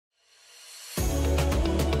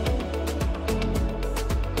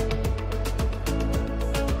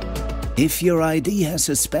If your ID has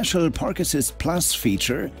a special Park Assist Plus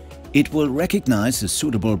feature, it will recognize a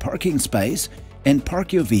suitable parking space and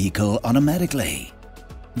park your vehicle automatically.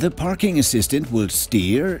 The parking assistant will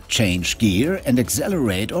steer, change gear and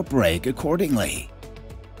accelerate or brake accordingly.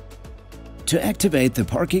 To activate the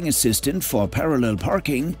parking assistant for parallel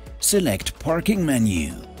parking, select Parking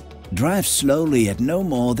menu. Drive slowly at no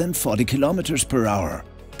more than 40 km per hour,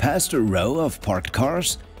 past a row of parked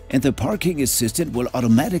cars, and the parking assistant will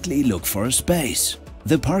automatically look for a space.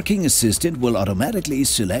 The parking assistant will automatically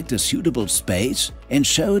select a suitable space and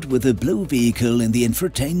show it with a blue vehicle in the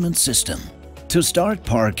infotainment system. To start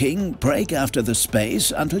parking, brake after the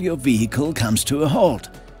space until your vehicle comes to a halt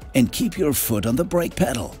and keep your foot on the brake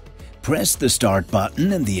pedal. Press the start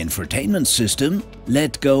button in the infotainment system,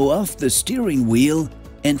 let go of the steering wheel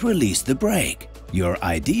and release the brake. Your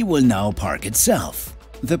ID will now park itself.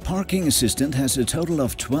 The parking assistant has a total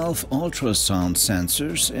of 12 ultrasound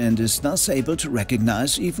sensors and is thus able to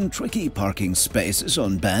recognize even tricky parking spaces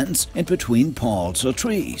on bends and between poles or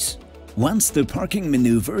trees. Once the parking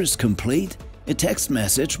maneuver is complete, a text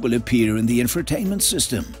message will appear in the infotainment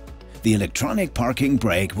system. The electronic parking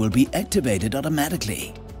brake will be activated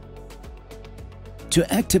automatically.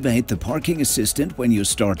 To activate the parking assistant when you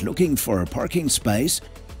start looking for a parking space,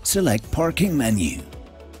 select Parking menu.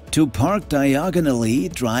 To park diagonally,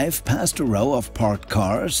 drive past a row of parked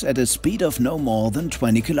cars at a speed of no more than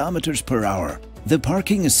 20 km per hour. The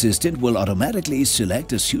parking assistant will automatically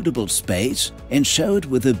select a suitable space and show it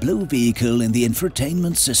with a blue vehicle in the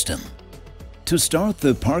infotainment system. To start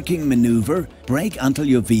the parking maneuver, brake until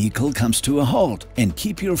your vehicle comes to a halt and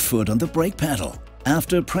keep your foot on the brake pedal.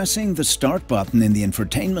 After pressing the start button in the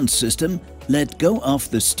infotainment system, let go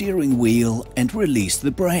of the steering wheel and release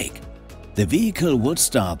the brake. The vehicle will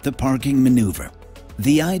start the parking maneuver.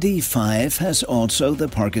 The ID.5 has also the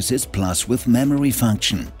Park Assist Plus with memory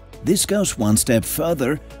function. This goes one step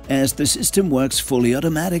further as the system works fully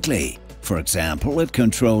automatically. For example, it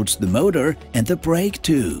controls the motor and the brake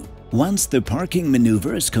too. Once the parking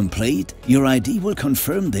maneuver is complete, your ID will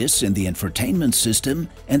confirm this in the infotainment system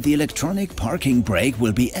and the electronic parking brake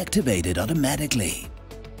will be activated automatically.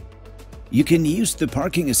 You can use the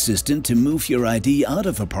parking assistant to move your ID out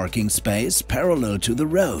of a parking space parallel to the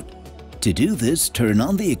road. To do this, turn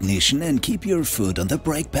on the ignition and keep your foot on the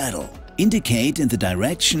brake pedal. Indicate in the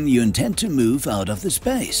direction you intend to move out of the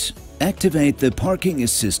space. Activate the parking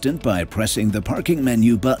assistant by pressing the Parking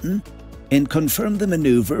menu button and confirm the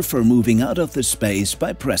maneuver for moving out of the space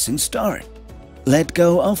by pressing Start. Let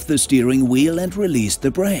go of the steering wheel and release the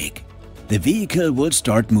brake. The vehicle will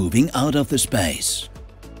start moving out of the space.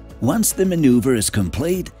 Once the maneuver is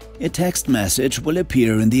complete, a text message will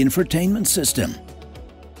appear in the infotainment system.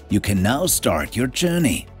 You can now start your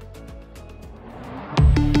journey.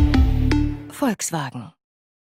 Volkswagen.